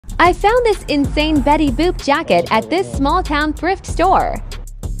I found this insane Betty Boop jacket at this small town thrift store.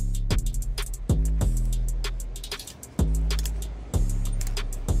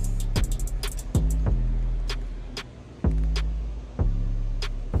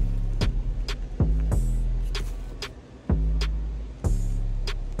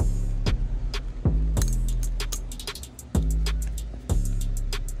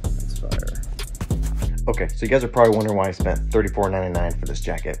 Okay, so you guys are probably wondering why I spent $34.99 for this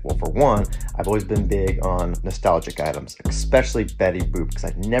jacket. Well, for one, I've always been big on nostalgic items, especially Betty Boop, because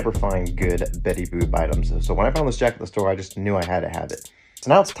I never find good Betty Boop items. So when I found this jacket at the store, I just knew I had to have it. So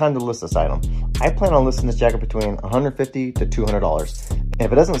now it's time to list this item. I plan on listing this jacket between $150 to $200. And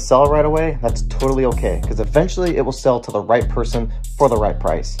if it doesn't sell right away, that's totally okay, because eventually it will sell to the right person for the right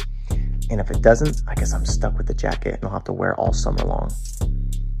price. And if it doesn't, I guess I'm stuck with the jacket and I'll have to wear it all summer long.